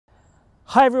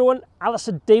Hi everyone,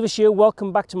 Alistair Davies here.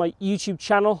 Welcome back to my YouTube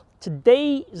channel.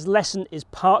 Today's lesson is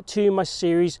part 2 in my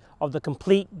series of the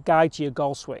complete guide to your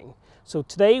golf swing. So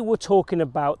today we're talking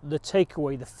about the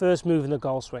takeaway, the first move in the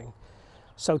golf swing.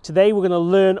 So today we're going to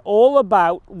learn all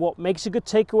about what makes a good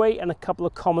takeaway and a couple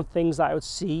of common things that I would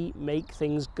see make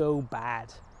things go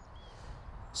bad.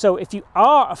 So if you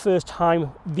are a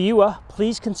first-time viewer,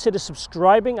 please consider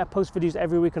subscribing. I post videos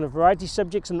every week on a variety of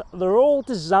subjects and they're all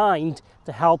designed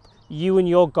to help you in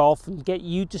your golf and get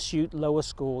you to shoot lower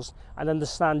scores and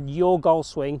understand your golf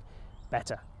swing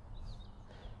better.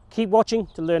 Keep watching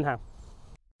to learn how.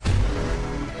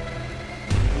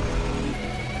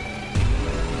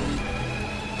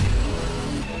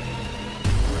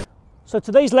 So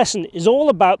today's lesson is all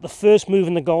about the first move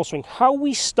in the golf swing, how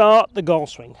we start the golf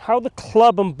swing, how the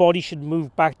club and body should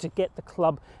move back to get the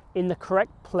club in the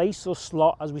correct place or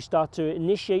slot as we start to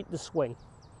initiate the swing.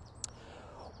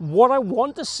 What I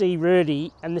want to see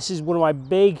really, and this is one of my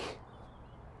big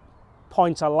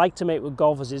points I like to make with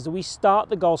golfers, is that we start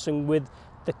the golf swing with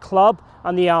the club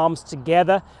and the arms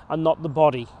together and not the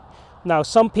body. Now,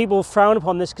 some people frown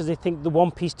upon this because they think the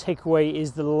one-piece takeaway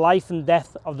is the life and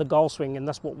death of the golf swing and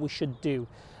that's what we should do.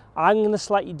 I'm going to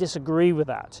slightly disagree with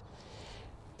that.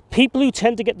 People who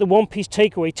tend to get the one-piece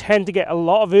takeaway tend to get a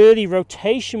lot of early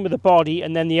rotation with the body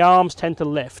and then the arms tend to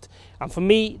lift. And for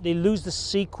me, they lose the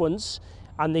sequence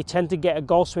and they tend to get a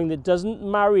golf swing that doesn't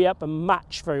marry up and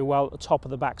match very well at the top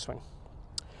of the backswing.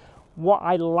 What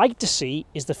I like to see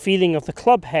is the feeling of the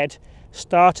club head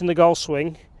starting the golf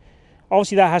swing.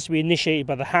 Obviously that has to be initiated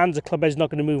by the hands. The club head is not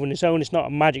going to move on its own. It's not a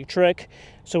magic trick.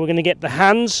 So we're going to get the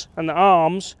hands and the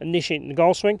arms initiating the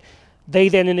golf swing. They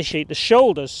then initiate the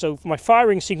shoulders. So my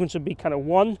firing sequence would be kind of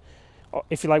 1, or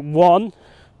if you like 1,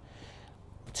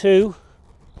 2,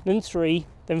 then 3,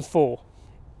 then 4.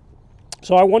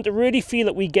 So I want to really feel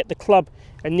that we get the club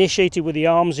initiated with the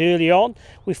arms early on.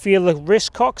 We feel the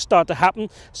wrist cock start to happen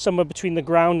somewhere between the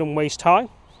ground and waist high,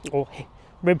 or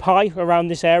rib high around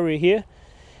this area here.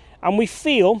 And we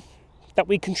feel that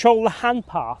we control the hand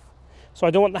path. So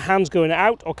I don't want the hands going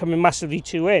out or coming massively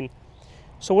too in.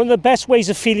 So one of the best ways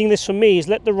of feeling this for me is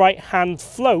let the right hand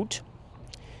float.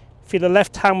 Feel the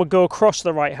left hand will go across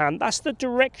the right hand. That's the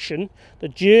direction, the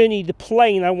journey, the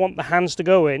plane I want the hands to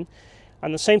go in.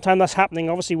 And at the same time that's happening,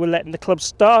 obviously we're letting the club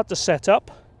start to set up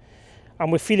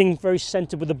and we're feeling very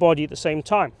centered with the body at the same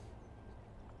time.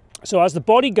 So as the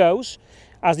body goes,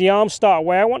 as the arms start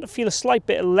away, I want to feel a slight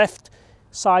bit of left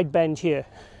side bend here,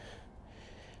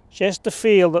 just to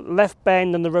feel that left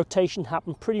bend and the rotation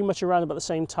happen pretty much around about the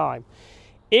same time.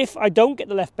 If I don't get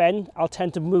the left bend, I'll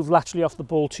tend to move laterally off the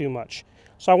ball too much.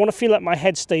 So I want to feel that my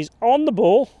head stays on the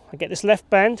ball. I get this left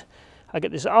bend, I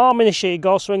get this arm initiated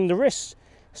golf swing, the wrists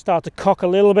start to cock a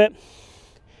little bit,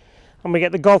 and we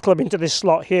get the golf club into this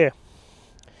slot here.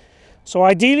 So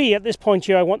ideally at this point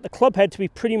here, I want the club head to be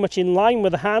pretty much in line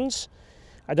with the hands.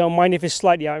 I don't mind if it's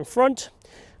slightly out in front.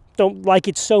 Don't like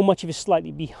it so much if it's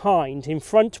slightly behind. In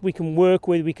front we can work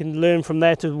with, we can learn from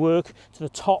there to work to the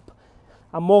top.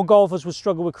 And more golfers would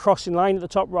struggle with crossing line at the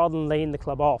top rather than laying the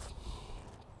club off.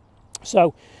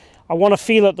 So I want to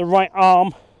feel that the right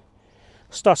arm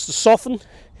starts to soften.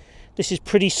 This is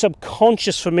pretty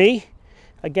subconscious for me.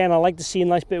 Again, I like to see a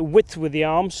nice bit of width with the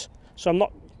arms. So I'm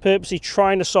not purposely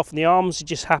trying to soften the arms, it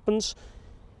just happens.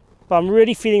 But I'm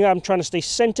really feeling that I'm trying to stay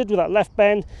centered with that left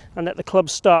bend and let the club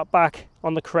start back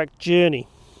on the correct journey.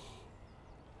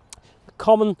 The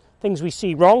common things we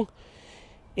see wrong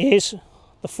is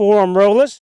the forearm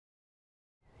rollers,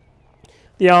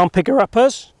 the arm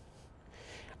picker-uppers,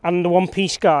 and the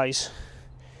one-piece guys.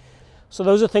 So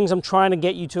those are things I'm trying to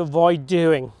get you to avoid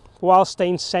doing while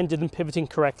staying centered and pivoting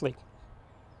correctly.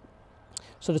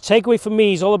 So the takeaway for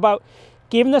me is all about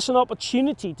giving us an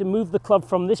opportunity to move the club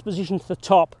from this position to the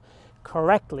top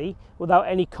correctly without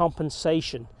any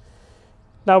compensation.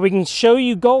 Now we can show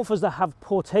you golfers that have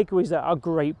poor takeaways that are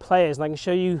great players, and I can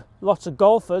show you lots of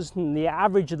golfers and the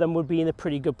average of them would be in a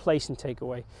pretty good place in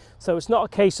takeaway. So it's not a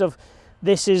case of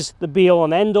this is the be all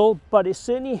and end all, but it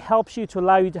certainly helps you to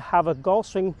allow you to have a golf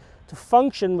swing to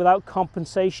function without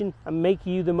compensation and make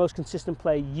you the most consistent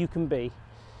player you can be.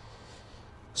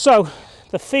 So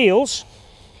the feels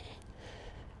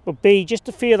would be just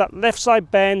to feel that left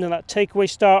side bend and that takeaway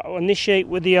start or initiate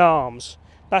with the arms.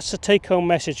 That's the take home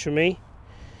message for me.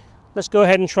 Let's go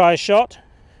ahead and try a shot.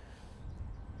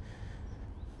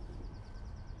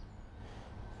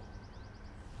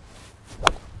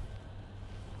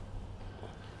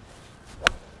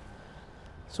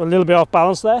 So a little bit off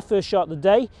balance there, first shot of the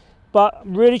day, but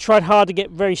really tried hard to get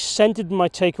very centered in my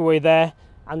takeaway there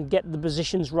and get the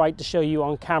positions right to show you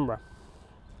on camera.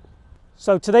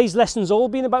 So today's lesson's all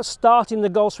been about starting the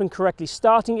golf swing correctly,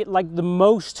 starting it like the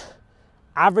most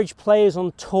average players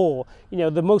on tour, you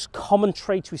know, the most common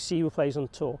traits we see with players on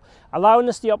tour, allowing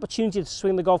us the opportunity to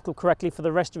swing the golf club correctly for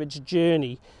the rest of its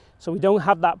journey, so we don't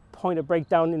have that point of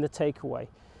breakdown in the takeaway.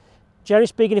 Generally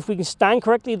speaking, if we can stand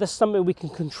correctly, that's something we can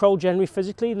control generally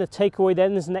physically, and the takeaway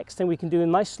then is the next thing we can do in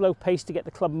a nice slow pace to get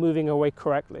the club moving away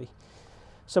correctly.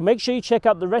 So make sure you check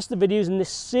out the rest of the videos in this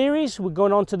series. We're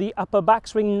going on to the upper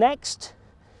backswing next,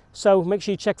 so make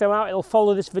sure you check them out. It'll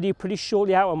follow this video pretty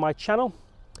shortly out on my channel.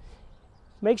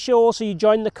 Make sure also you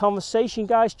join the conversation,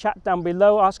 guys. Chat down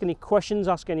below, ask any questions,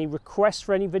 ask any requests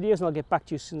for any videos, and I'll get back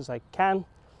to you as soon as I can.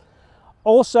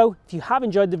 Also, if you have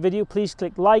enjoyed the video, please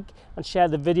click like and share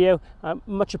the video.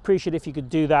 Much appreciated if you could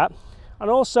do that. And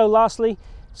also, lastly,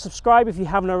 subscribe if you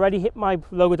haven't already. Hit my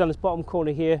logo down this bottom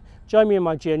corner here. Join me in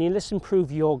my journey and let's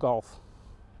improve your golf.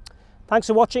 Thanks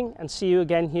for watching, and see you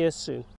again here soon.